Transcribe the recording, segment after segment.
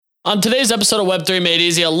On today's episode of Web3 Made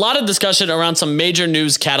Easy, a lot of discussion around some major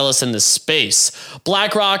news catalysts in this space.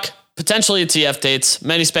 BlackRock, potentially ETF dates,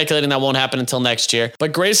 many speculating that won't happen until next year.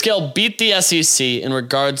 But Grayscale beat the SEC in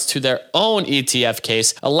regards to their own ETF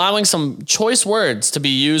case, allowing some choice words to be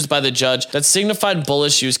used by the judge that signified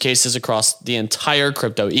bullish use cases across the entire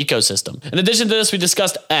crypto ecosystem. In addition to this, we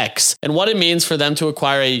discussed X and what it means for them to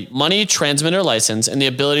acquire a money transmitter license and the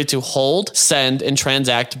ability to hold, send, and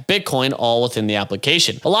transact Bitcoin all within the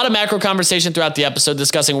application. A lot of macro conversation throughout the episode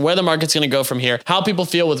discussing where the market's going to go from here, how people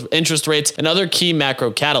feel with interest rates, and other key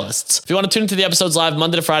macro catalysts. If you want to tune into the episodes live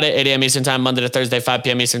Monday to Friday, 8 a.m. Eastern Time, Monday to Thursday, 5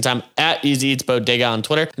 p.m. Eastern Time at Easy Eats Bodega on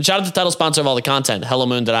Twitter. And shout out to the title sponsor of all the content,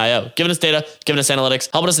 HelloMoon.io. Giving us data, giving us analytics,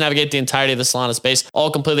 helping us navigate the entirety of the Solana space, all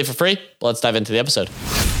completely for free. But let's dive into the episode.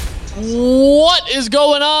 What is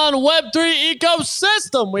going on, Web3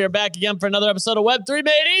 ecosystem? We are back again for another episode of Web3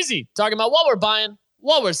 Made Easy, talking about what we're buying,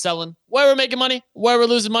 what we're selling, where we're making money, where we're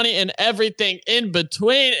losing money, and everything in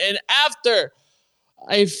between. And after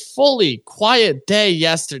a fully quiet day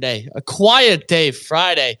yesterday, a quiet day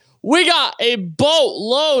Friday, we got a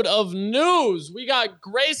boatload of news. We got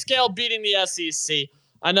Grayscale beating the SEC.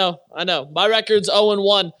 I know. My record's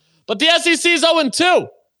 0-1, but the SEC's 0-2,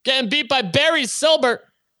 getting beat by Barry Silbert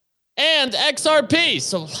and XRP.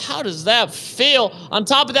 So how does that feel? On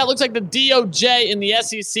top of that, looks like the DOJ and the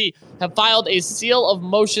SEC have filed a seal of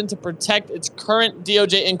motion to protect its current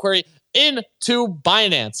DOJ inquiry into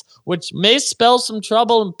Binance, which may spell some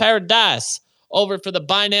trouble in paradise over for the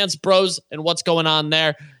Binance bros and what's going on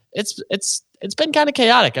there. It's been kind of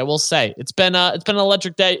chaotic, I will say. It's been an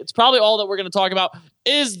electric day. It's probably all that we're going to talk about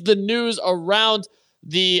is the news around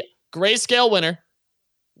the Grayscale winner,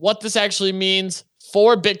 what this actually means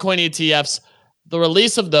for Bitcoin ETFs, the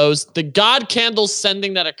release of those, the God candle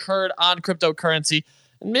sending that occurred on cryptocurrency.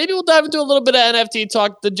 And maybe we'll dive into a little bit of NFT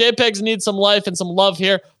talk. The JPEGs need some life and some love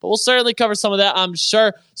here, but we'll certainly cover some of that, I'm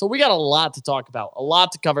sure. So we got a lot to talk about, a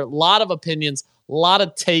lot to cover, a lot of opinions, a lot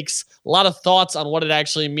of takes, a lot of thoughts on what it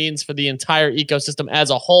actually means for the entire ecosystem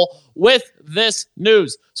as a whole with this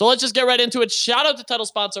news. So let's just get right into it. Shout out to title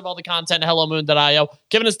sponsor of all the content, HelloMoon.io,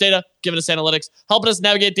 giving us data, giving us analytics, helping us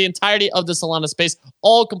navigate the entirety of the Solana space,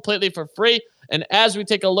 all completely for free. And as we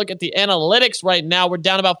take a look at the analytics right now, we're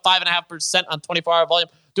down about 5.5% on 24-hour volume,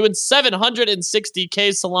 doing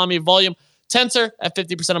 760K Salami volume. Tensor at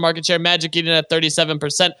 50% of market share. Magic Eden at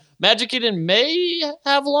 37%. Magic Eden may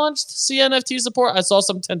have launched CNFT support. I saw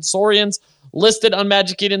some Tensorians listed on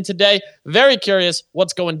Magic Eden today. Very curious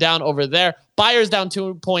what's going down over there. Buyers down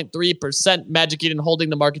 2.3%. Magic Eden holding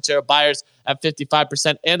the market share of buyers at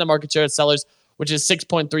 55% and the market share of sellers, which is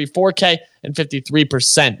 6.34K and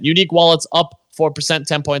 53%. Unique wallets up 4%,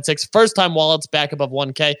 10.6. First-time wallets back above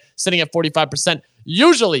 1K, sitting at 45%.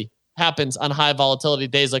 Usually happens on high volatility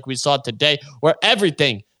days like we saw today, where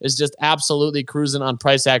everything is just absolutely cruising on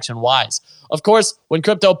price action wise. Of course, when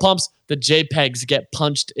crypto pumps, the JPEGs get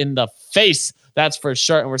punched in the face. That's for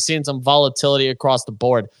sure. And we're seeing some volatility across the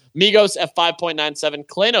board. Migos at 5.97.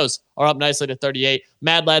 Klanos are up nicely to 38.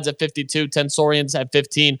 Mad Lads at 52. Tensorians at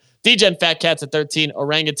 15. DGen Fat Cats at 13.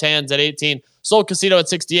 Orangutans at 18. Soul Casino at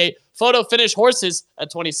 68. Photo Finish Horses at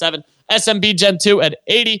 27. SMB Gen 2 at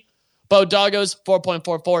 80. Bodoggos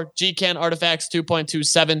 4.44. Gcan Artifacts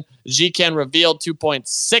 2.27. Gcan Revealed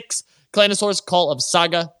 2.6. Clanosaurus Call of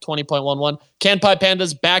Saga 20.11. Canpie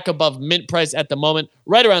Pandas back above mint price at the moment,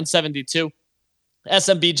 right around 72.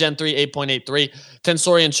 SMB Gen 3 8.83.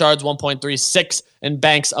 Tensorian Shards 1.36. And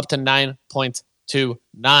Banks up to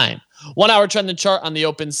 9.29. 1 hour trending chart on the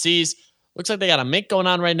open seas. Looks like they got a mint going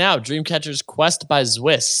on right now. Dreamcatcher's Quest by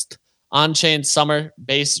Zwist. On-chain summer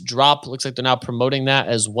base drop. Looks like they're now promoting that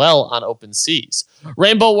as well on OpenSeas.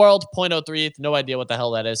 Rainbow World, 0.03. No idea what the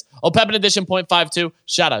hell that is. OPEPin Edition, 0.52.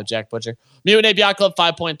 Shout out, Jack Butcher. Mutant Ape Yacht Club,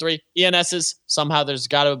 5.3. ENS's, somehow there's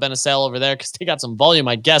got to have been a sale over there because they got some volume,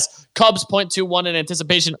 I guess. Cubs, 0.21 in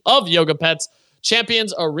anticipation of Yoga Pets.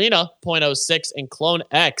 Champions Arena, 0.06. And Clone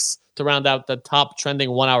X to round out the top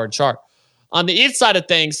trending 1 hour chart. On the ETH side of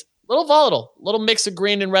things, little volatile, little mix of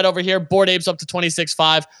green and red over here. Bored Apes up to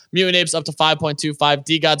 26.5. Mutant Apes up to 5.25.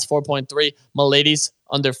 DGods 4.3. Miladies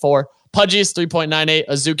under 4. Pudgies 3.98.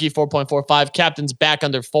 Azuki 4.45. Captains back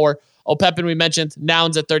under 4. OPEPin we mentioned.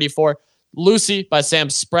 Nouns at 34. Lucy by Sam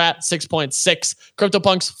Spratt 6.6.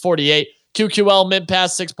 CryptoPunks 48. QQL Mint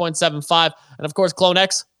Pass 6.75. And of course Clone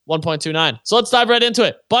X 1.29. So let's dive right into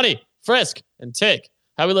it. Bunny, Frisk, and Tig.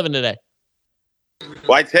 How we living today?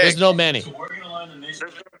 Why Tig? There's no Manny.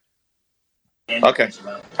 Okay.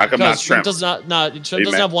 How come not Shrimp? Shrimp doesn't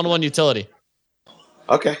have 1-1 utility.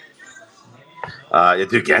 Okay.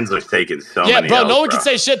 Dude, Gensler's taking so many. Yeah, bro, L's, no one can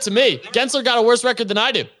say shit to me. Gensler got a worse record than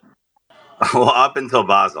I do. Well, up until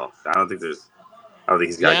Basel, I don't think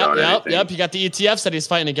he's got going anything. Yep. You got the ETFs that he's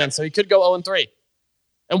fighting against, so he could go 0-3.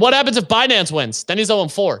 And what happens if Binance wins? Then he's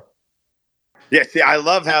 0-4. Yeah, see, I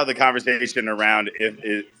love how the conversation around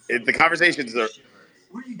if the conversations are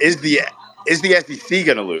is the SEC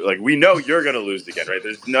going to lose? Like, we know you're going to lose again, right?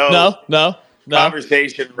 There's no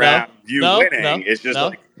conversation around you winning. It's just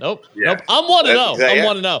nope. I'm 1-0.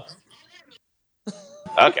 I'm 1-0.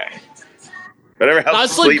 Okay. Whatever helps. I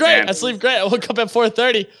sleep great. Man. I sleep great. I woke up at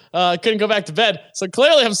 4:30. Couldn't go back to bed, so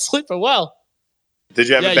clearly I'm sleeping well. Did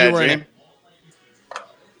you have a bad dream?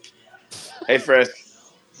 Hey, Frisk.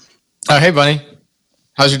 Oh, hey, Bunny.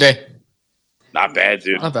 How's your day? Not bad,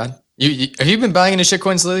 dude. Not bad. Have you been buying into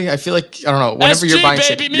shitcoins lately? I feel like, I don't know. Whenever you're buying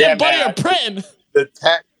baby, shit, me and Bunny are printing. The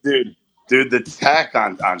tech, dude. The tech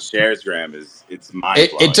on SharesGram it's mind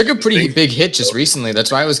blowing. It took a pretty big hit just recently. That's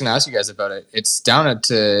why I was going to ask you guys about it. It's down at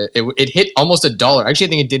it hit almost $1. Actually, I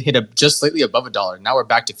think it did hit just slightly above $1. Now we're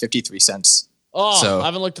back to 53 cents. Oh, so, I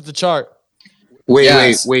haven't looked at the chart.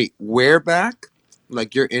 Wait. Where back?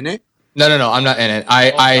 Like you're in it? No. I'm not in it.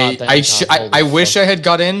 I wish I had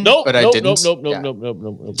got in, but I didn't. Nope.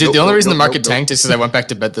 Dude, the only reason the market tanked is because I went back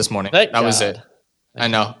to bed this morning. That was it. I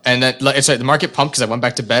know. And then it's like the market pumped because I went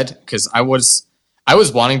back to bed because I was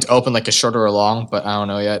wanting to open like a short or a long, but I don't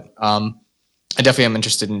know yet. I definitely am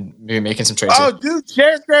interested in maybe making some trades. Oh, dude,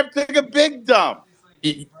 SharesGram took a big dump.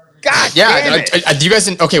 God, yeah. You guys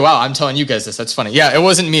didn't. Okay, wow. I'm telling you guys this. That's funny. Yeah, it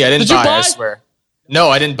wasn't me. I didn't buy. I swear. No,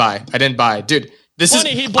 I didn't buy. Dude, this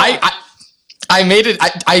funny, is. I made it.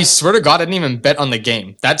 I swear to God, I didn't even bet on the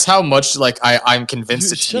game. That's how much like I'm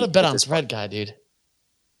convinced. You should have bet on Thread Guy, dude.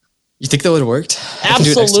 You think that would have worked?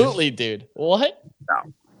 Absolutely, dude. What?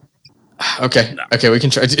 No. Okay, we can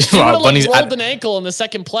try. Wow, Bunny's rolled an ankle in the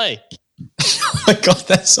second play. Oh my God,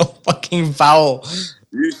 that's so fucking foul.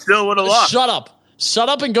 You still would have lost. Shut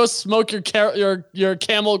up and go smoke your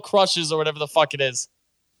Camel Crushes or whatever the fuck it is.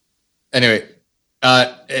 Anyway,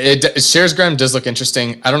 SharesGram does look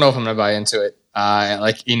interesting. I don't know if I'm gonna buy into it.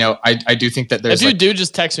 I do think that there's. If you do,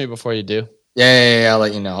 just text me before you do. Yeah, I'll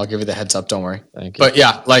let you know. I'll give you the heads up. Don't worry. Thank you. But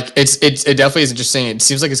yeah, like it definitely is interesting. It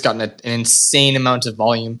seems like it's gotten an insane amount of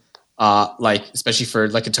volume. Especially for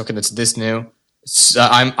like a token that's this new. So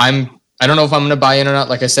I don't know if I'm gonna buy in or not.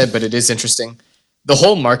 Like I said, but it is interesting. The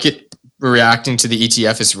whole market reacting to the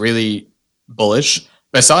ETF is really bullish.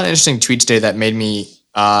 But I saw an interesting tweet today that made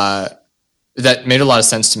a lot of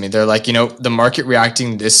sense to me. They're like, the market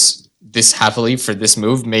reacting this heavily for this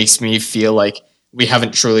move makes me feel like we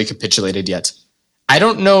haven't truly capitulated yet. I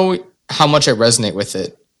don't know how much I resonate with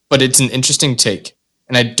it, but it's an interesting take.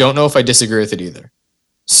 And I don't know if I disagree with it either.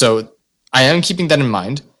 So I am keeping that in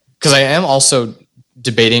mind because I am also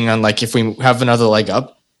debating on like if we have another leg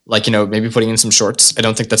up, like, maybe putting in some shorts. I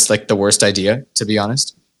don't think that's like the worst idea, to be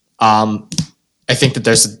honest. I think that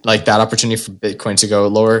there's like that opportunity for Bitcoin to go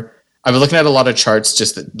lower. I've been looking at a lot of charts,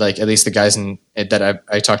 just that, like at least the guys that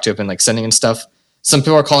I talked to have been like sending and stuff. Some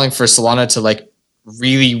people are calling for Solana to like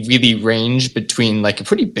really, really range between like a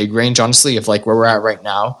pretty big range, honestly, of like where we're at right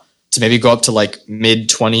now to maybe go up to like mid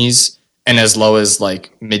 20s and as low as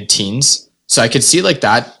like mid teens. So I could see like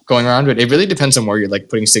that going around, but it really depends on where you're like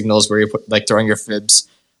putting signals, where you're like throwing your fibs,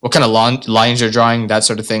 what kind of lines you're drawing, that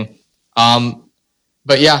sort of thing.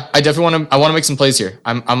 But yeah, I definitely want to make some plays here.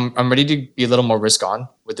 I'm ready to be a little more risk on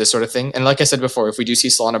with this sort of thing. And like I said before, if we do see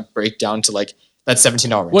Solana break down to like that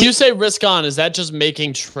 $17 range. When you say risk on, is that just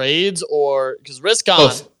making trades or because risk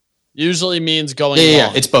on usually means going long?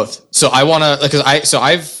 Yeah, it's both. So I want to because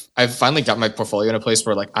I've finally got my portfolio in a place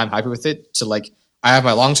where like I'm happy with it. To like I have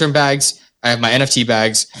my long-term bags, I have my NFT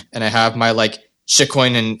bags, and I have my like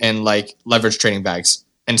shitcoin and like leverage trading bags.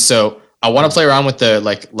 And so I want to play around with the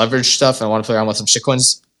like leverage stuff and I want to play around with some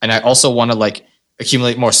shitcoins. And I also want to like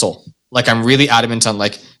accumulate more SOL. Like I'm really adamant on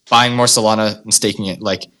like buying more Solana and staking it.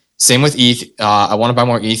 Like same with ETH. I want to buy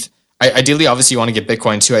more ETH. Ideally, obviously you want to get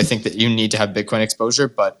Bitcoin too. I think that you need to have Bitcoin exposure,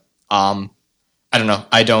 but I don't know.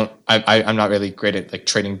 I'm not really great at like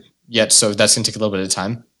trading yet. So that's going to take a little bit of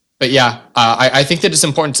time, but yeah, I think that it's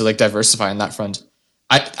important to like diversify on that front.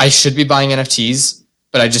 I should be buying NFTs,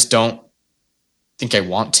 but I just don't think I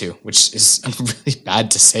want to, which is really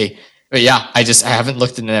bad to say. But yeah, I haven't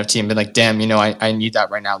looked at an NFT and been like, damn, I need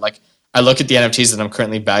that right now. Like I look at the NFTs that I'm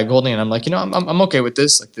currently bag holding and I'm like, I'm okay with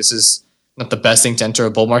this. Like this is not the best thing to enter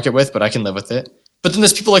a bull market with, but I can live with it. But then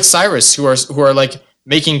there's people like Cyrus who are like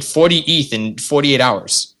making 40 ETH in 48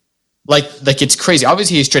 hours. Like it's crazy.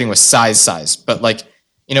 Obviously he's trading with size, but like,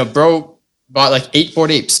 bro bought like 8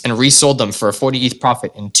 Bored Apes and resold them for a 40 ETH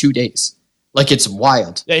profit in 2 days. Like it's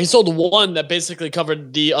wild. Yeah, he sold one that basically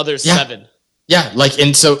covered the other 7. Yeah, like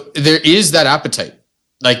and so there is that appetite.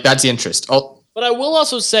 Like, that's the interest. But I will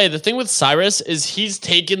also say the thing with Cyrus is he's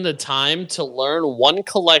taken the time to learn one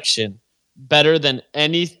collection better than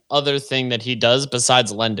any other thing that he does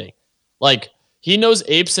besides lending. Like, he knows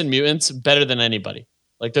apes and mutants better than anybody.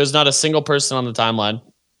 Like, there's not a single person on the timeline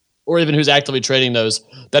or even who's actively trading those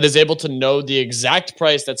that is able to know the exact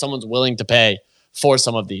price that someone's willing to pay for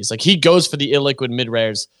some of these. Like, he goes for the illiquid mid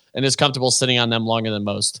rares and is comfortable sitting on them longer than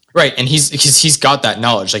most. Right, and he's got that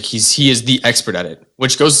knowledge. Like, he is the expert at it,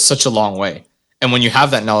 which goes such a long way. And when you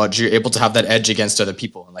have that knowledge, you're able to have that edge against other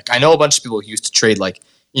people. And like, I know a bunch of people who used to trade like,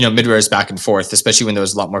 mid rares back and forth, especially when there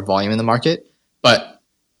was a lot more volume in the market. But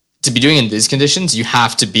to be doing in these conditions, you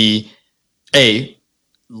have to be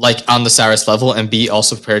like on the Cyrus level, and B,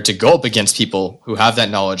 also prepared to go up against people who have that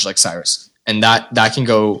knowledge like Cyrus. And that can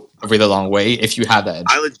go a really long way if you have that edge.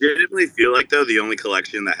 I legitimately feel like, though, the only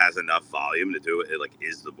collection that has enough volume to do it, like,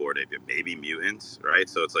 is the Bored Ape, maybe mutants, right?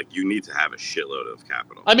 So it's like you need to have a shitload of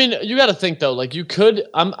capital. I mean, you got to think though. Like, you could.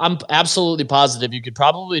 I'm absolutely positive you could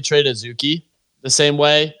probably trade Azuki the same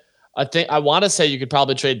way. I want to say you could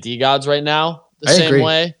probably trade D-Gods right now the same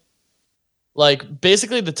way. Like,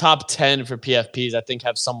 basically the top 10 for PFPs, I think,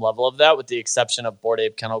 have some level of that, with the exception of Bored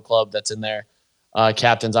Ape Kennel Club that's in there.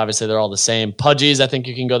 Captains, obviously, they're all the same. Pudgies, I think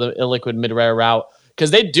you can go the illiquid mid-rare route.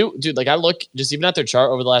 Because they do, dude, like, I look just even at their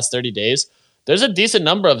chart over the last 30 days, there's a decent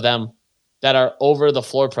number of them that are over the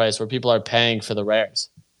floor price where people are paying for the rares.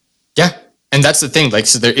 Yeah, and that's the thing. Like,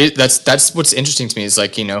 so there is, that's what's interesting to me is,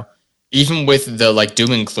 like, even with the, like,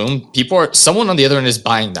 doom and gloom, someone on the other end is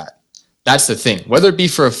buying that. That's the thing. Whether it be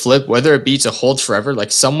for a flip, whether it be to hold forever,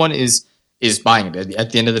 like, someone is buying it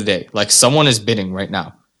at the end of the day. Like, someone is bidding right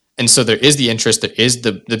now. And so there is the interest. There is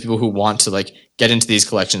the people who want to, like, get into these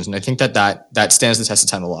collections. And I think that stands the test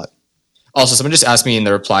of time a lot. Also, someone just asked me in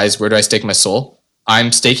the replies, where do I stake my soul?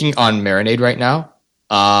 I'm staking on Marinade right now.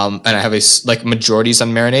 And I have majorities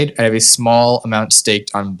on Marinade. I have a small amount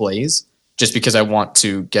staked on Blaze, just because I want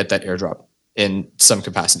to get that airdrop in some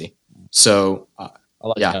capacity. So,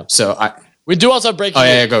 yeah. That. So we do also have breaking. Oh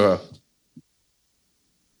yeah, go.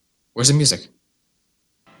 Where's the music?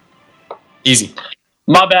 Easy.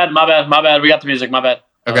 My bad. We got the music. My bad.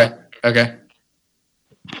 Okay.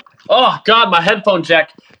 Oh God, my headphone jack.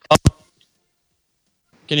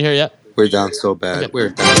 Can you hear yet? We're down so bad. Okay. We're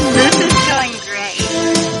down. This is going great.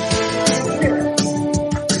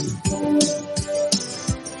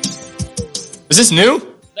 Is this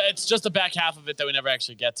new? It's just the back half of it that we never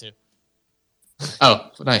actually get to. Oh,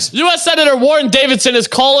 nice. U.S. Senator Warren Davidson is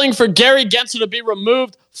calling for Gary Gensler to be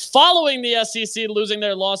removed following the SEC losing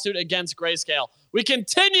their lawsuit against Grayscale. We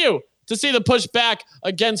continue to see the pushback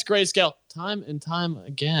against Grayscale time and time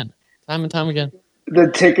again.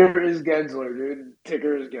 The ticker is Gensler, dude.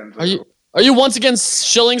 Ticker is Gensler. Are you once again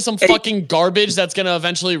shilling some fucking garbage that's going to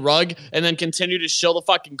eventually rug and then continue to shill the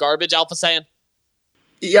fucking garbage, Alpha Saiyan?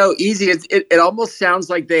 Yo, easy. It almost sounds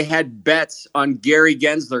like they had bets on Gary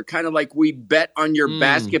Gensler, kind of like we bet on your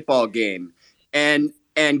basketball game. And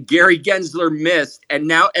Gary Gensler missed, and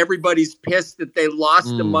now everybody's pissed that they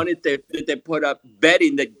lost the money that they put up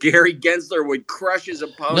betting that Gary Gensler would crush his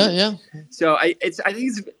opponent. Yeah. So I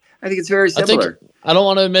think it's very similar. I don't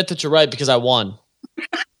want to admit that you're right because I won.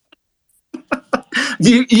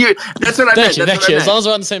 That's what I meant. Thank you. As long as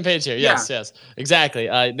we're on the same page here. Yes, exactly.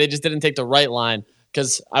 They just didn't take the right line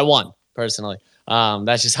because I won personally.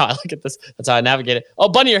 That's just how I look at this. That's how I navigate it. Oh,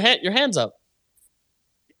 Bunny, your hand's up.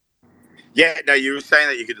 Yeah, no, you were saying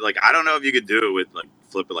that you could, like, I don't know if you could do it with, like,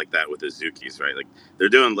 flip it like that with Azukis, right? Like, they're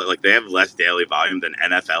doing, like, they have less daily volume than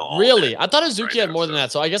NFL. Really? I thought Azuki had more than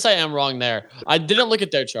that, so I guess I am wrong there. I didn't look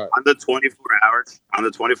at their chart. On the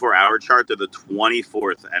 24-hour chart, they're the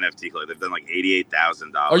 24th NFT collector. They've done, like,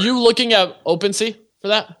 $88,000. Are you looking at OpenSea for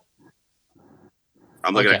that?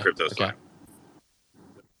 I'm looking at Crypto Slime.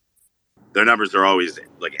 Their numbers are always,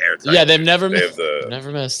 like, airtight. Yeah, they've never missed.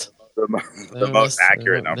 Never missed. The most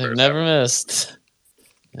accurate numbers. They've never missed.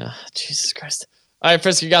 Oh, Jesus Christ. All right,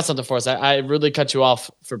 Frisk, you got something for us. I really cut you off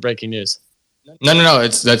for breaking news. No.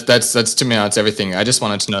 That's to me. It's everything. I just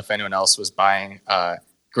wanted to know if anyone else was buying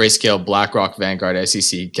Grayscale, BlackRock, Vanguard,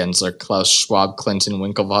 SEC, Gensler, Klaus Schwab, Clinton,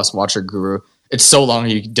 Winklevoss, Watcher Guru. It's so long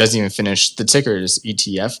he doesn't even finish the ticker. Is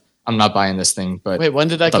ETF. I'm not buying this thing. But wait, when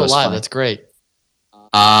did that go live? Fun. That's great.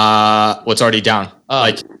 What's already down?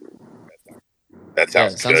 That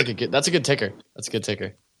sounds good. That's a good ticker.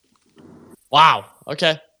 Wow.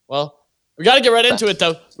 Okay. Well, we got to get right into it,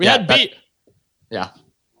 though. We had beat. Yeah.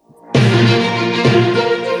 We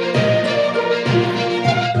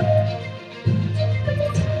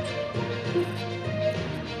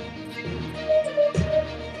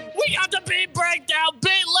got the beat breakdown. Beat,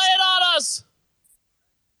 lay it on us.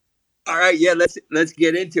 All right, yeah, let's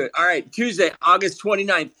get into it. All right, Tuesday, August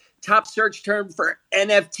 29th, top search term for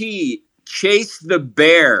NFT, chase the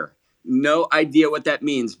bear. No idea what that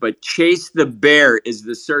means, but chase the bear is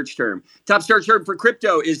the search term. Top search term for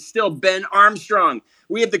crypto is still Ben Armstrong.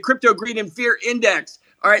 We have the Crypto Greed and Fear Index.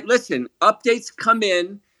 All right, listen, updates come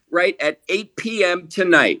in right at 8 p.m.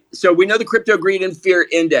 tonight. So we know the Crypto Greed and Fear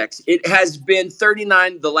Index. It has been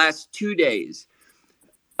 39 the last 2 days.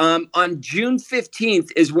 On June 15th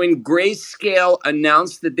is when Grayscale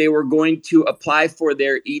announced that they were going to apply for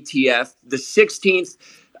their ETF. The 16th,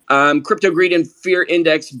 Crypto Greed and Fear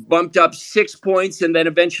Index bumped up 6 points and then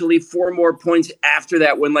eventually 4 more points after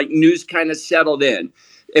that when like news kind of settled in.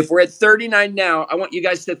 If we're at 39 now, I want you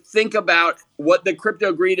guys to think about what the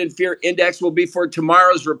Crypto Greed and Fear Index will be for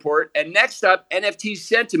tomorrow's report. And next up, NFT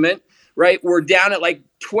sentiment, right? We're down at like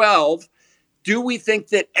 12. Do we think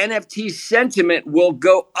that NFT sentiment will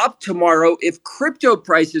go up tomorrow if crypto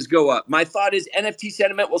prices go up? My thought is NFT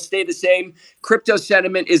sentiment will stay the same. Crypto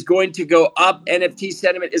sentiment is going to go up. NFT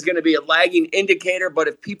sentiment is going to be a lagging indicator. But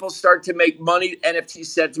if people start to make money, NFT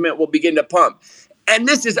sentiment will begin to pump. And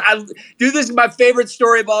this is my favorite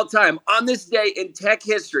story of all time. On this day in tech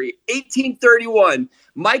history, 1831,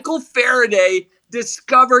 Michael Faraday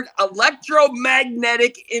discovered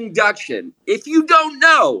electromagnetic induction. If you don't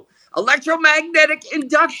know, electromagnetic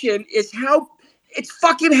induction is how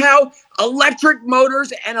electric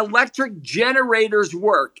motors and electric generators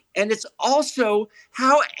work. And it's also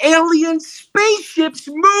how alien spaceships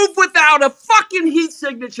move without a fucking heat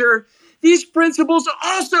signature. These principles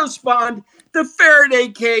also spawned the Faraday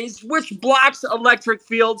cage, which blocks electric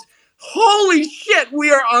fields. Holy shit,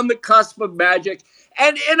 we are on the cusp of magic.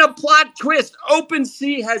 And in a plot twist,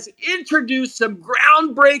 OpenSea has introduced some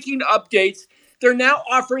groundbreaking updates. They're now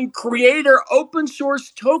offering creator open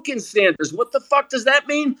source token standards. What the fuck does that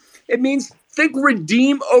mean? It means think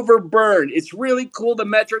redeem over burn. It's really cool, the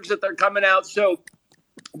metrics that they're coming out. So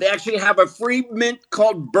they actually have a free mint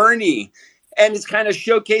called Bernie, and it's kind of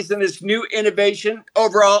showcasing this new innovation.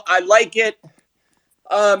 Overall, I like it.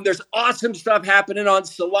 There's awesome stuff happening on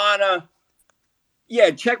Solana. Yeah,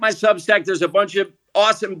 check my Substack. There's a bunch of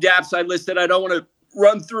awesome dApps I listed. I don't want to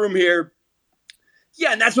run through them here.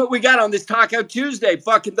 Yeah, and that's what we got on this Taco Tuesday.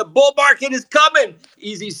 Fucking the bull market is coming.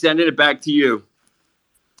 Easy, sending it back to you.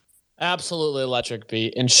 Absolutely electric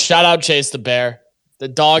beat. And shout out Chase the Bear. The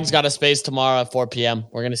dog's got a space tomorrow at 4 p.m.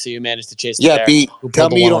 We're going to see who managed to chase the bear. Yeah, Pete, tell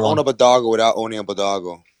me you don't own a Bodago without owning a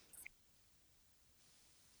Bodago.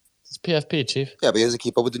 It's PFP, Chief. Yeah, but he doesn't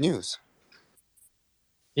keep up with the news.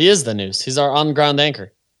 He is the news. He's our on-ground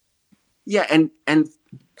anchor. Yeah,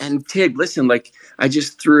 and Tig, listen, like I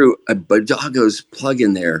just threw a Bodago's plug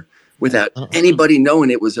in there without anybody knowing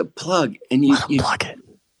it was a plug, and you plug it.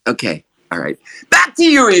 Okay, all right. Back to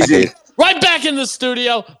you, Easy. Right back in the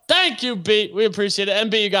studio. Thank you, Beat. We appreciate it.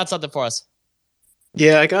 MB, you got something for us?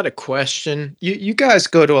 Yeah, I got a question. You guys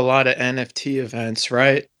go to a lot of NFT events,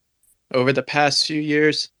 right? Over the past few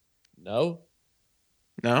years? No.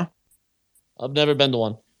 No? I've never been to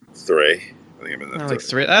one. 3. I think I've been to like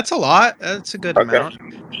 3. That's a lot. That's a good amount.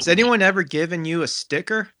 Has anyone ever given you a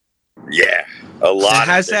sticker? Yeah, a lot.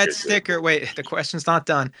 Has that sticker? Wait, the question's not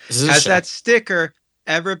done. Has that sticker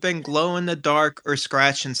ever been glow in the dark or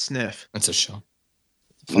scratch and sniff? That's a show.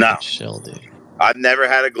 No, chill, dude. I've never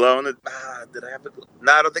had a glow in the. Did I have a?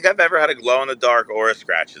 No, I don't think I've ever had a glow in the dark or a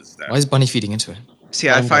scratch and sniff. Why is Bunny feeding into it? See,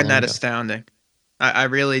 I find that astounding. I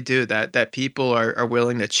really do. That people are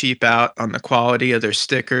willing to cheap out on the quality of their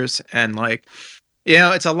stickers, and like, you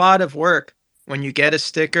know, it's a lot of work. When you get a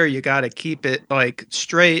sticker, you got to keep it like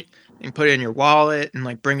straight and put it in your wallet and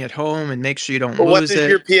like bring it home and make sure you don't lose it. What does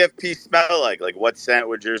your PFP smell like? Like, what scent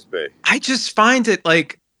would yours be? I just find it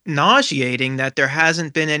like nauseating that there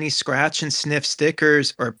hasn't been any scratch and sniff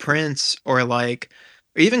stickers or prints or like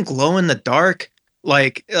or even glow in the dark.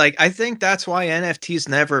 Like I think that's why NFTs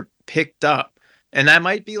never picked up. And that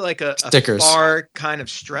might be like a far kind of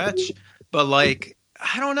stretch, but like,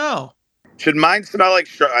 I don't know. Should mine smell like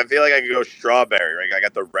I feel like I could go strawberry, right? I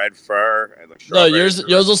got the red fur. And the no, yours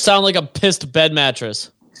will sound like a pissed bed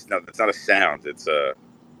mattress. No, it's not a sound. It's a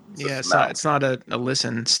it's not a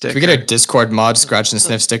listen sticker. If we get a Discord mod scratch and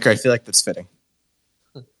sniff sticker, I feel like that's fitting.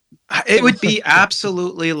 It would be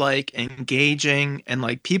absolutely like engaging and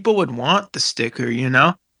like people would want the sticker, you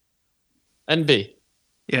know? NB.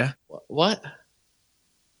 Yeah. What?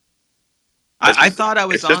 I thought I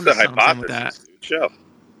was on something with that. Chill.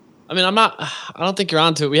 I mean, I don't think you're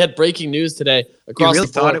onto it. We had breaking news today across You really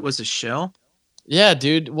the board. thought it was a shill? Yeah,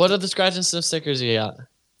 dude. What are the scratch and sniff stickers you got?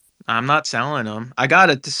 I'm not selling them. I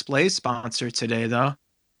got a display sponsor today, though.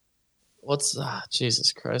 What's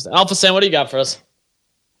Jesus Christ? Alpha Sam, what do you got for us?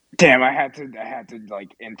 Damn, I had to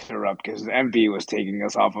like interrupt because MB was taking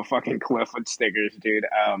us off a fucking cliff with stickers, dude.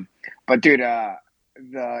 But dude,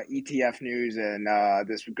 the ETF news and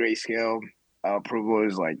this grayscale approval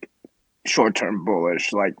is like short-term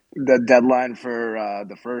bullish. Like the deadline for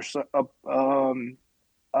the first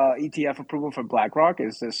ETF approval for BlackRock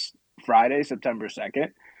is this Friday, September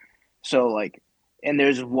 2nd. So like, and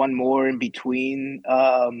there's one more in between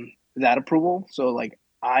that approval. So like,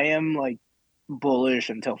 I am like bullish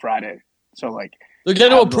until Friday. So like, they're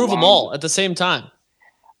going to approve them all at the same time.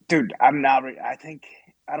 Dude, I'm not. I think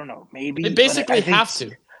I don't know. Maybe they basically I think, have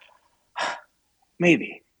to.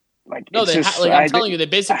 Maybe like no, they like I'm telling you, they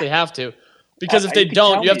basically have to. Because if they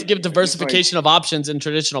don't, you have to give diversification of options in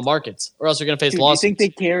traditional markets, or else you're going to face lawsuits. Do you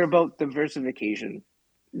think they care about diversification?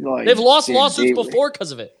 Like, they've lost lawsuits before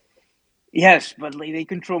because of it. Yes, but like, they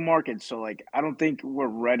control markets, so like I don't think we're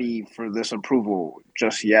ready for this approval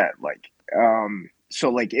just yet. Like, so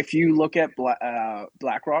like if you look at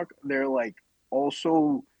BlackRock, they're like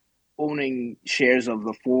also owning shares of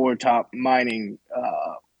the 4 top mining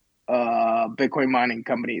Bitcoin mining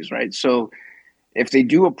companies, right? So if they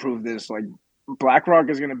do approve this, like BlackRock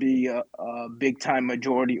is going to be a big time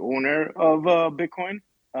majority owner of Bitcoin.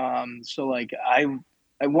 So like I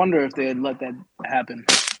wonder if they'd let that happen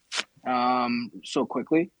so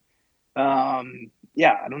quickly.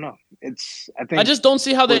 Yeah, I don't know. I just don't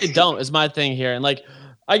see how they don't is my thing here. And like,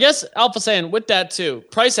 I guess Alpha saying with that too,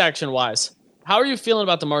 price action wise, how are you feeling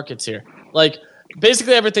about the markets here? Like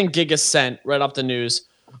basically everything Giga sent right off the news.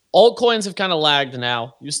 Altcoins have kind of lagged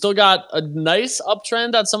now. You still got a nice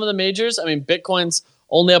uptrend on some of the majors. I mean, Bitcoin's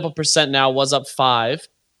only up 1% now, was up 5%,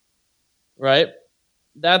 right?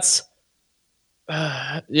 That's,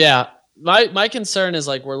 yeah. My concern is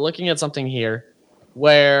like we're looking at something here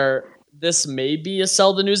where this may be a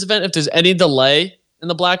sell the news event. If there's any delay in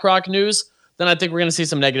the BlackRock news, then I think we're going to see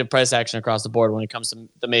some negative price action across the board when it comes to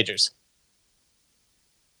the majors.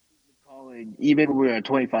 Even we're at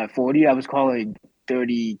 25.40, I was calling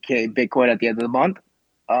 30K Bitcoin at the end of the month,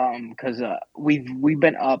 because we've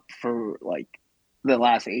been up for like the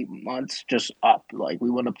last 8 months, just up. Like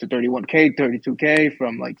we went up to 31K, 32K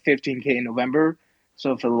from like 15K in November.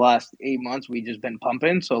 So for the last 8 months, we just been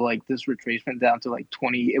pumping. So like this retracement down to like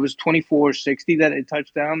 20, it was 24.60 that it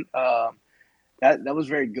touched down. That was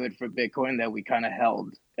very good for Bitcoin that we kind of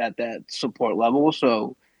held at that support level.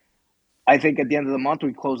 So I think at the end of the month,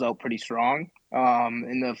 we close out pretty strong.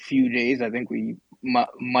 In a few days, I think we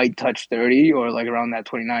might touch 30 or like around that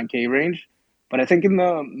 29K range. But I think in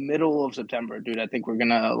the middle of September, dude, I think we're going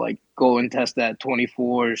to like go and test that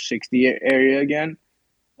 24.60 area again.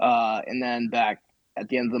 And then back at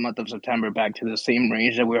the end of the month of September, back to the same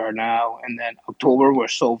range that we are now. And then October, we're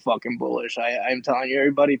so fucking bullish. I'm telling you,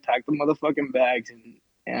 everybody, pack the motherfucking bags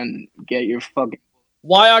and get your fucking...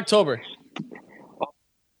 Why October?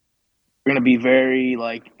 We're going to be very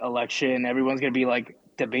like election. Everyone's going to be like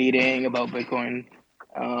debating about Bitcoin.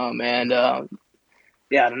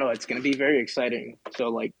 Yeah, I don't know. It's going to be very exciting. So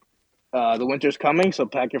like the winter's coming. So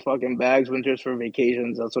pack your fucking bags. Winter's for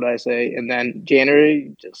vacations. That's what I say. And then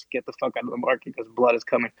January, just get the fuck out of the market because blood is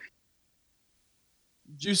coming.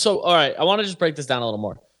 So, all right. I want to just break this down a little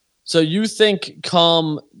more. So you think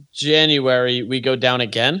come January, we go down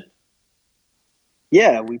again?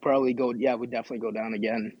 Yeah, we probably go. Yeah, we definitely go down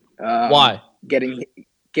again. Why?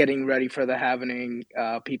 Getting ready for the halvening.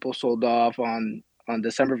 People sold off on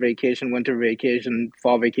December vacation, winter vacation,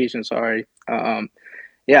 fall vacation. Sorry.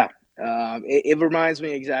 Yeah. It reminds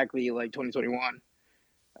me exactly like 2021.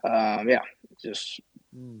 Yeah, just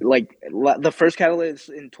like the first catalyst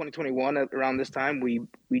in 2021 around this time, we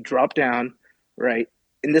dropped down, right?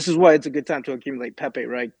 And this is why it's a good time to accumulate Pepe,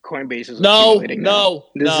 right? Coinbase is accumulating now.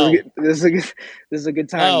 This is a good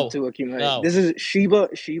time to accumulate. This is Shiba.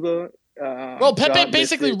 Bro, Pepe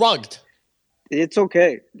basically rugged. It's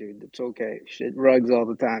okay, dude. It's okay. Shit rugs all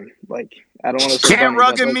the time. Like I don't want to. Can't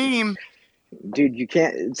rug a meme. Dude, you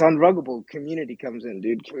can't. It's unruggable. Community comes in,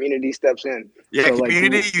 dude. Community steps in. Yeah, so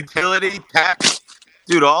community, like, utility, tax,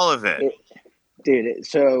 dude, all of it. Dude,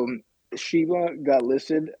 so Shiba got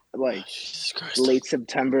listed like late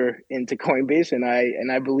September into Coinbase,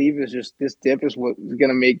 and I believe it's just this dip is what is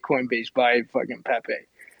gonna make Coinbase buy fucking Pepe.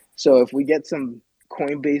 So if we get some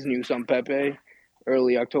Coinbase news on Pepe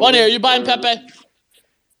early October. Bunny, are you buying Pepe?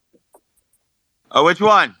 Oh, which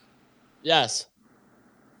one? Yes.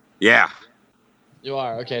 Yeah. You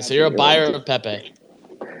are. Okay, so you're a buyer of Pepe.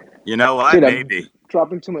 You know what? Dude, maybe. I'm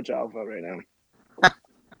dropping too much alpha right now.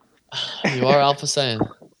 You are alpha saying.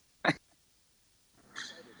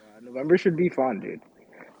 November should be fun, dude.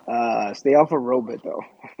 Stay off a robot, though.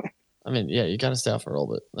 I mean, yeah, you got to stay off a roll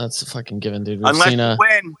bit. That's a fucking given, dude. We've Unless seen you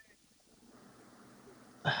win.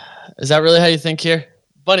 Is that really how you think here?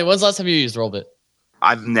 Buddy, when's the last time you used Rollbit?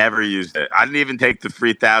 I've never used it. I didn't even take the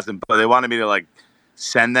 3,000, but they wanted me to like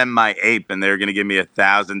send them my ape, and they were going to give me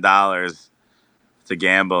 $1,000 to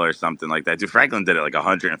gamble or something like that. Dude, Franklin did it like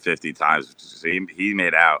 150 times. So he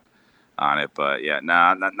made out on it, but yeah,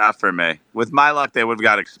 not for me. With my luck, they would have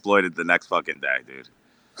got exploited the next fucking day, dude.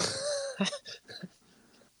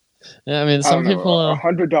 Yeah, I mean, some people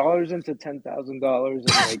 $100 into $10,000 in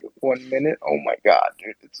like 1 minute. Oh my god,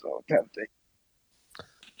 dude, it's so tempting.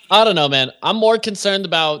 I don't know, man. I'm more concerned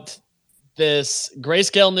about this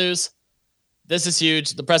grayscale news. This is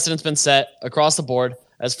huge. The precedent's been set across the board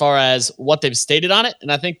as far as what they've stated on it,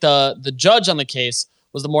 and I think the judge on the case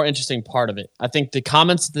was the more interesting part of it. I think the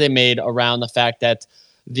comments that they made around the fact that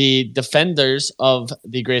the defenders of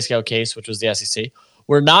the grayscale case, which was the SEC,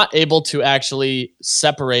 were not able to actually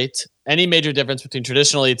separate any major difference between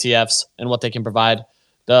traditional ETFs and what they can provide,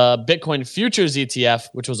 the Bitcoin futures ETF,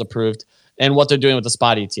 which was approved, and what they're doing with the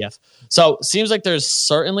spot ETF. So seems like there's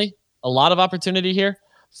certainly a lot of opportunity here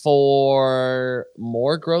for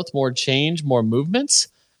more growth, more change, more movements.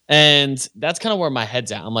 And that's kind of where my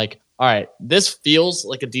head's at. I'm like, all right, this feels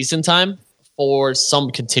like a decent time for some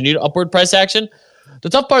continued upward price action. The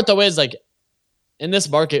tough part, though, is like in this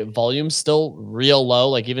market, volume's still real low.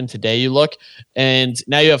 Like even today you look, and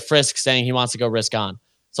now you have Frisk saying he wants to go risk on.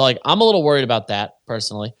 So like I'm a little worried about that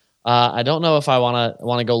personally. I don't know if I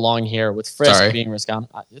want to go long here with Frisk being risk on.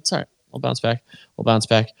 It's all right. We'll bounce back.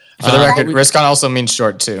 For the record, risk on also means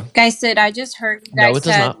short too. Guys, I just heard you guys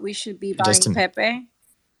said we should be buying Pepe.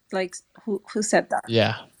 Like who said that?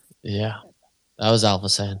 Yeah. That was Alpha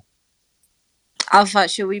saying. Alpha,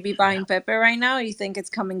 should we be buying Pepe right now? You think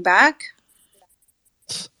it's coming back?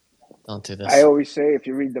 Don't do this. I always say if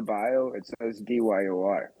you read the bio, it says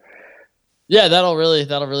DYOR. Yeah, that'll really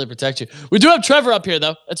protect you. We do have Trevor up here,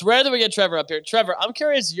 though. It's rare that we get Trevor up here. Trevor, I'm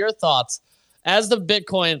curious your thoughts as the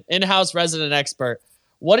Bitcoin in-house resident expert.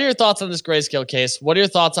 What are your thoughts on this grayscale case? What are your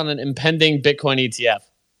thoughts on an impending Bitcoin ETF?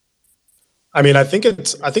 I mean, I think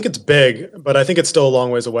it's big, but I think it's still a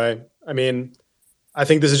long ways away. I mean, I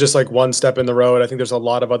think this is just like one step in the road. I think there's a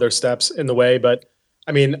lot of other steps in the way, but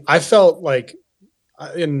I mean, I felt like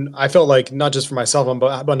not just for myself,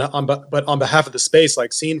 but on behalf of the space,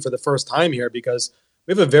 like seen for the first time here, because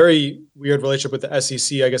we have a very weird relationship with the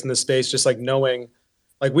SEC, I guess, in this space, just like knowing,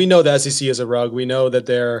 like we know the SEC is a rug. We know that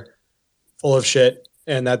they're full of shit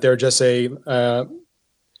and that they're just like a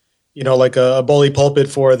bully pulpit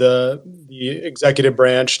for the executive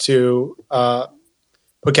branch to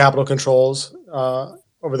put capital controls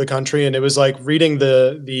over the country. And it was like reading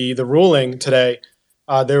the ruling today.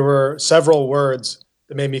 There were several words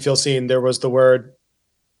that made me feel seen. There was the word,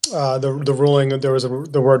 the ruling. There was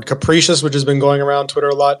the word capricious, which has been going around Twitter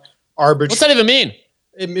a lot. Arbitrary. What's that even mean?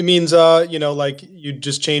 It means, like you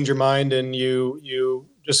just change your mind and you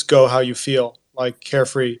just go how you feel, like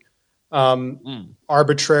carefree.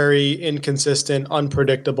 Arbitrary, inconsistent,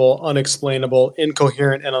 unpredictable, unexplainable,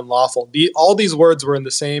 incoherent, and unlawful. All these words were in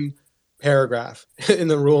the same paragraph in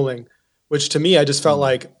the ruling, which to me, I felt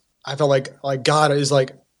like God is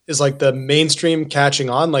like the mainstream catching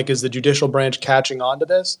on? Like, is the judicial branch catching on to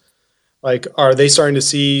this? Like, are they starting to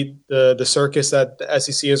see the circus that the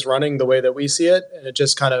SEC is running the way that we see it? And it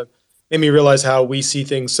just kind of made me realize how we see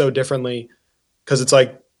things so differently, because it's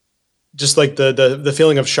like, just like the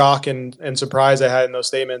feeling of shock and surprise I had in those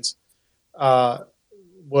statements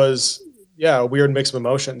was a weird mix of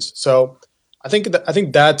emotions. So I think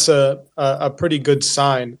that's a pretty good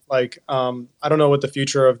sign. Like I don't know what the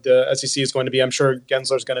future of the SEC is going to be. I'm sure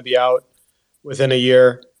Gensler's going to be out within a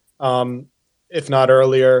year, if not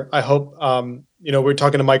earlier. I hope. We're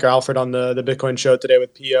talking to Mike Alfred on the Bitcoin show today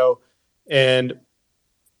with PO, and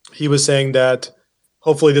he was saying that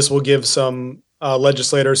hopefully this will give some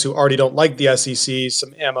legislators who already don't like the SEC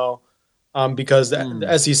some ammo, because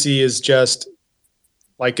the SEC is just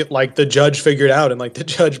like the judge figured out, and like the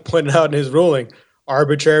judge pointed out in his ruling,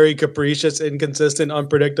 arbitrary, capricious, inconsistent,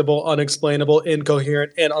 unpredictable, unexplainable,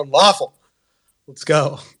 incoherent, and unlawful. Let's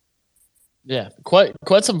go. Yeah, quite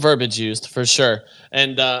some verbiage used for sure.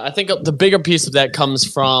 And I think the bigger piece of that comes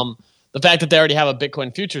from the fact that they already have a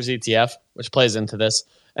Bitcoin futures ETF, which plays into this,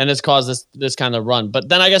 and has caused this kind of run. But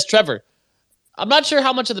then I guess, Trevor, I'm not sure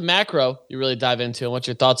how much of the macro you really dive into and what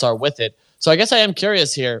your thoughts are with it. So I guess I am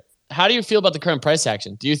curious here. How do you feel about the current price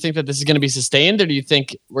action? Do you think that this is going to be sustained, or do you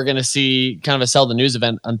think we're going to see kind of a sell the news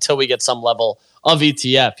event until we get some level of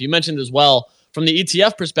ETF? You mentioned as well, from the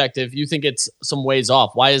ETF perspective, you think it's some ways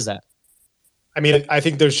off. Why is that? I mean, I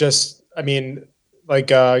think there's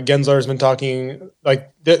Gensler has been talking,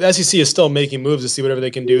 like the SEC is still making moves to see whatever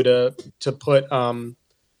they can do to put, to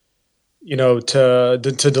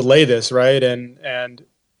delay this, right? And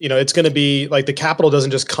it's going to be like the capital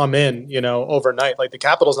doesn't just come in, overnight. Like the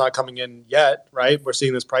capital's not coming in yet, right? We're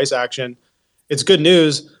seeing this price action. It's good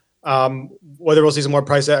news. Whether we'll see some more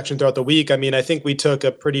price action throughout the week. I mean, I think we took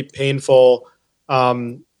a pretty painful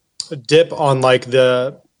dip on like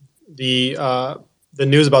the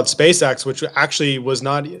news about SpaceX, which actually was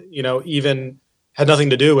not, even had nothing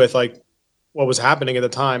to do with like what was happening at the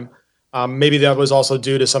time. Maybe that was also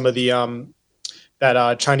due to some of the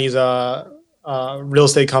that Chinese real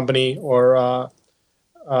estate company or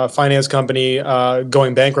finance company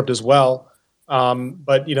going bankrupt as well.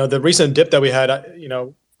 But the recent dip that we had,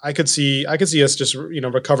 I could see us just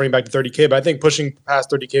recovering back to 30K. But I think pushing past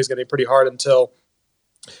 30K is going to be pretty hard until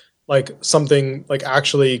like something like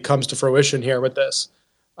actually comes to fruition here with this.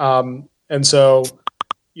 And so,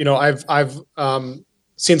 I've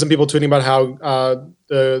seen some people tweeting about how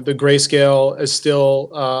the grayscale is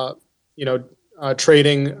still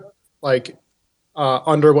trading like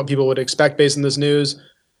under what people would expect based on this news.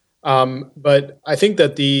 But I think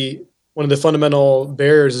that one of the fundamental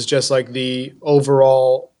barriers is just like the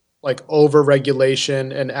overall like over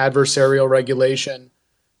regulation and adversarial regulation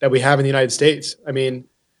that we have in the United States. I mean,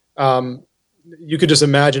 you could just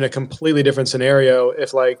imagine a completely different scenario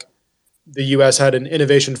if like the U.S. had an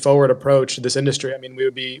innovation forward approach to this industry. I mean,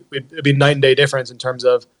 it'd be night and day difference in terms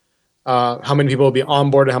of how many people would be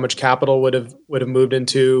on board and how much capital would have moved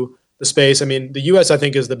into the space. I mean, the U.S. I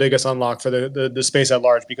think is the biggest unlock for the space at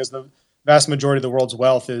large because the vast majority of the world's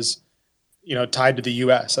wealth is tied to the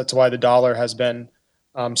U.S. That's why the dollar has been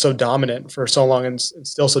so dominant for so long and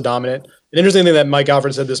still so dominant. An interesting thing that Mike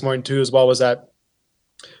Alfred said this morning too as well was that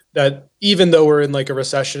even though we're in like a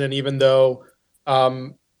recession and even though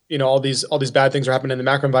all these bad things are happening in the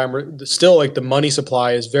macro environment, still like the money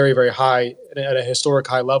supply is very, very high at a historic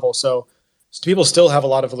high level. So people still have a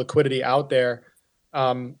lot of liquidity out there.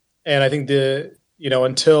 And I think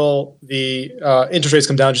until the interest rates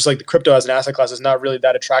come down, just like the crypto as an asset class is not really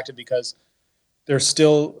that attractive because there's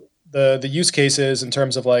still the use cases in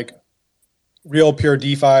terms of like real pure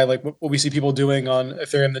DeFi, like what we see people doing on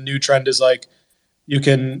Ethereum. The new trend is like you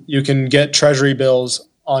can get treasury bills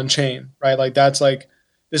on chain, right? Like that's like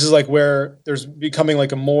this is like where there's becoming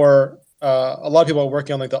like a lot of people are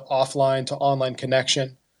working on like the offline to online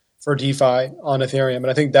connection for DeFi on Ethereum, and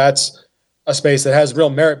I think that's a space that has real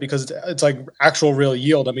merit because it's like actual real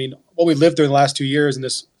yield. I mean, what we lived through in the last 2 years in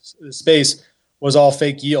this space was all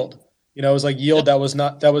fake yield. It was like yield that was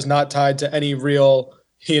not tied to any real,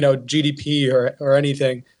 GDP or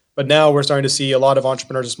anything. But now we're starting to see a lot of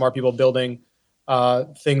entrepreneurs and smart people building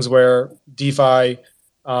things where DeFi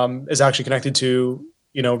is actually connected to,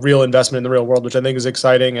 real investment in the real world, which I think is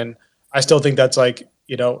exciting. And I still think that's like,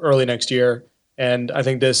 early next year. And I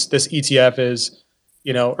think this ETF is,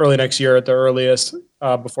 early next year at the earliest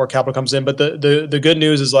before capital comes in. But the good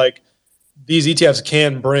news is like these ETFs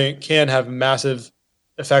can have massive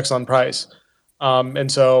effects on price.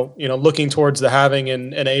 And so, looking towards the halving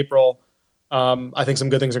in April, I think some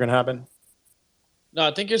good things are going to happen. No,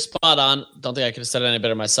 I think you're spot on. Don't think I could have said it any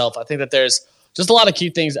better myself. I think that there's just a lot of key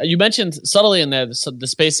things. You mentioned subtly in there the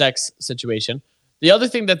SpaceX situation. The other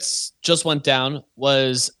thing that's just went down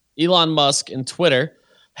was Elon Musk and Twitter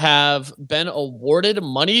have been awarded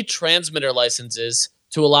money transmitter licenses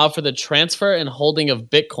to allow for the transfer and holding of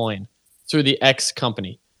Bitcoin through the X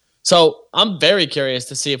company. So I'm very curious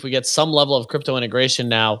to see if we get some level of crypto integration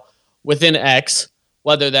now within X,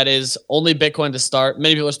 whether that is only Bitcoin to start.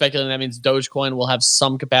 Many people are speculating that means Dogecoin will have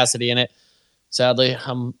some capacity in it. Sadly,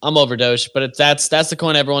 I'm over Doge, but that's the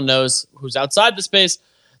coin everyone knows who's outside the space.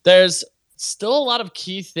 There's still a lot of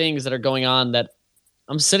key things that are going on that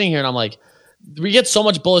I'm sitting here and I'm like, we get so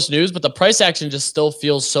much bullish news, but the price action just still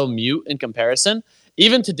feels so mute in comparison.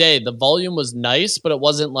 Even today, the volume was nice, but it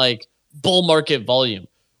wasn't like bull market volume,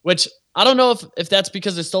 which I don't know if that's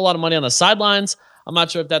because there's still a lot of money on the sidelines. I'm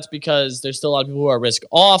not sure if that's because there's still a lot of people who are risk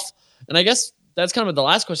off. And I guess that's kind of the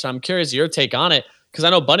last question. I'm curious your take on it because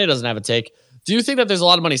I know Bunny doesn't have a take. Do you think that there's a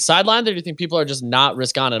lot of money sidelined, or do you think people are just not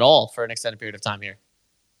risk on at all for an extended period of time here?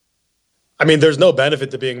 I mean, there's no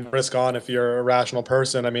benefit to being risk on if you're a rational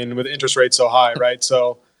person. I mean, with interest rates so high, right?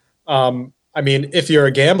 So, I mean, if you're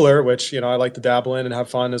a gambler, which, I like to dabble in and have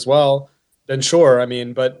fun as well, then sure. I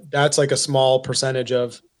mean, but that's like a small percentage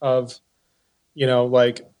of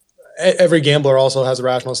like every gambler also has a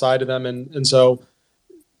rational side to them. And so,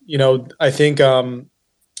 I think,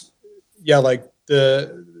 like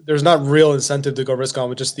there's not real incentive to go risk on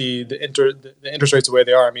with just the interest rates the way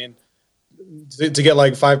they are. I mean, to get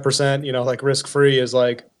like 5%, you know, like risk free is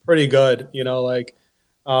like pretty good, you know, like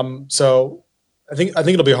so I think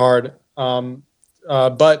it'll be hard.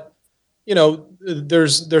 But you know,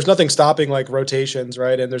 there's nothing stopping like rotations,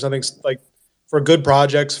 right? And there's nothing like for good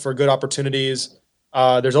projects, for good opportunities.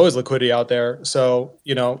 There's always liquidity out there. So,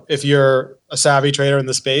 you know, if you're a savvy trader in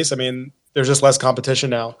the space, I mean, there's just less competition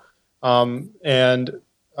now. And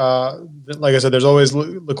like I said, there's always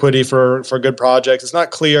liquidity for good projects. It's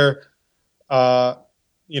not clear,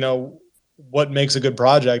 you know, what makes a good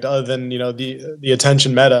project other than, you know, the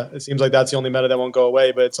attention meta. It seems like that's the only meta that won't go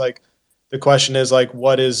away. But it's like the question is like,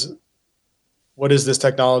 what is this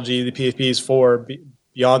technology, the PFPs for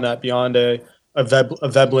beyond that, beyond a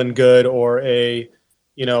Veblen good or a,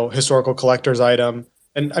 you know, historical collector's item.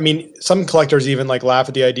 And I mean, some collectors even like laugh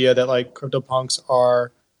at the idea that like CryptoPunks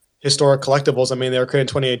are historic collectibles. I mean, they were created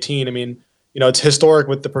in 2018. I mean, you know, it's historic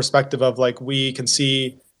with the perspective of like, we can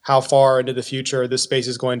see how far into the future this space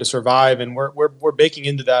is going to survive. And we're baking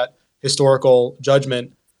into that historical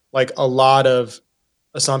judgment, like a lot of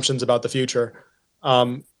assumptions about the future.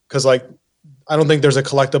 'Cause like, I don't think there's a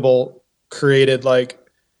collectible created like,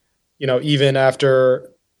 you know, even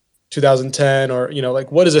after 2010 or, you know,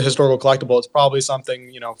 like what is a historical collectible? It's probably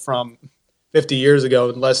something, you know, from 50 years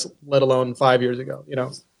ago, let alone 5 years ago, you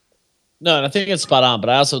know? No, and I think it's spot on, but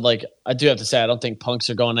I do have to say, I don't think punks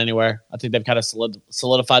are going anywhere. I think they've kind of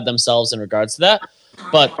solidified themselves in regards to that.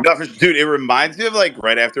 But no, dude, it reminds me of like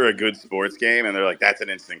right after a good sports game and they're like, that's an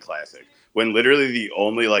instant classic. When literally the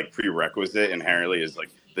only like prerequisite inherently is like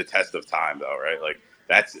the test of time though, right? Like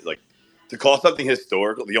that's like to call something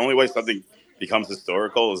historical. The only way something becomes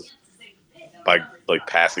historical is by like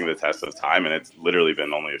passing the test of time. And it's literally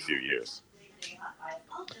been only a few years.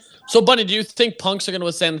 So, Bunny, do you think punks are going to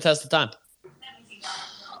withstand the test of time?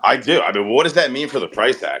 I do. I mean, what does that mean for the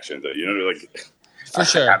price action? Though? You know, like for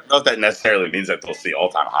sure. I don't know if that necessarily means that they'll see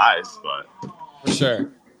all-time highs, but for sure.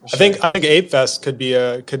 I think Ape Fest could be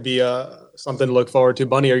something to look forward to.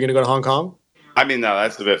 Bunny, are you going to go to Hong Kong? I mean, no,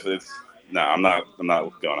 that's the bit. No, I'm not going to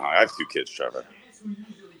Hong Kong. I have 2 kids, Trevor.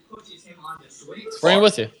 Bring it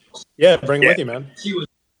with you. Yeah, bring it with you, man.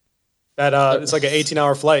 That it's like an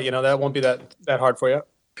 18-hour flight. You know, that won't be that hard for you.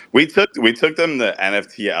 We took them to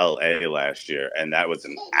NFT LA last year, and that was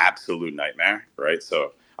an absolute nightmare, right?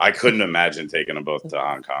 So I couldn't imagine taking them both to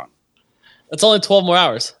Hong Kong. It's only 12 more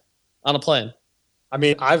hours on a plane. I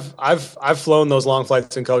mean, I've flown those long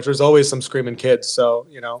flights in coach. There's always some screaming kids, so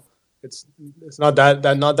you know, it's not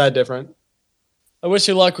that different. I wish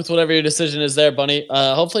you luck with whatever your decision is there, Bunny.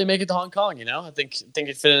 Hopefully you make it to Hong Kong, you know? I think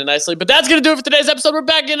you fit in nicely. But that's going to do it for today's episode. We're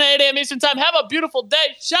back in at 8 a.m. Eastern Time. Have a beautiful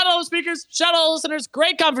day. Shout out all the speakers. Shout out all the listeners.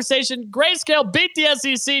 Great conversation. Grayscale beat the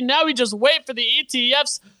SEC. Now we just wait for the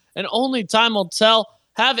ETFs, and only time will tell.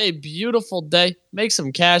 Have a beautiful day. Make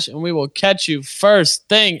some cash, and we will catch you first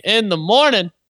thing in the morning.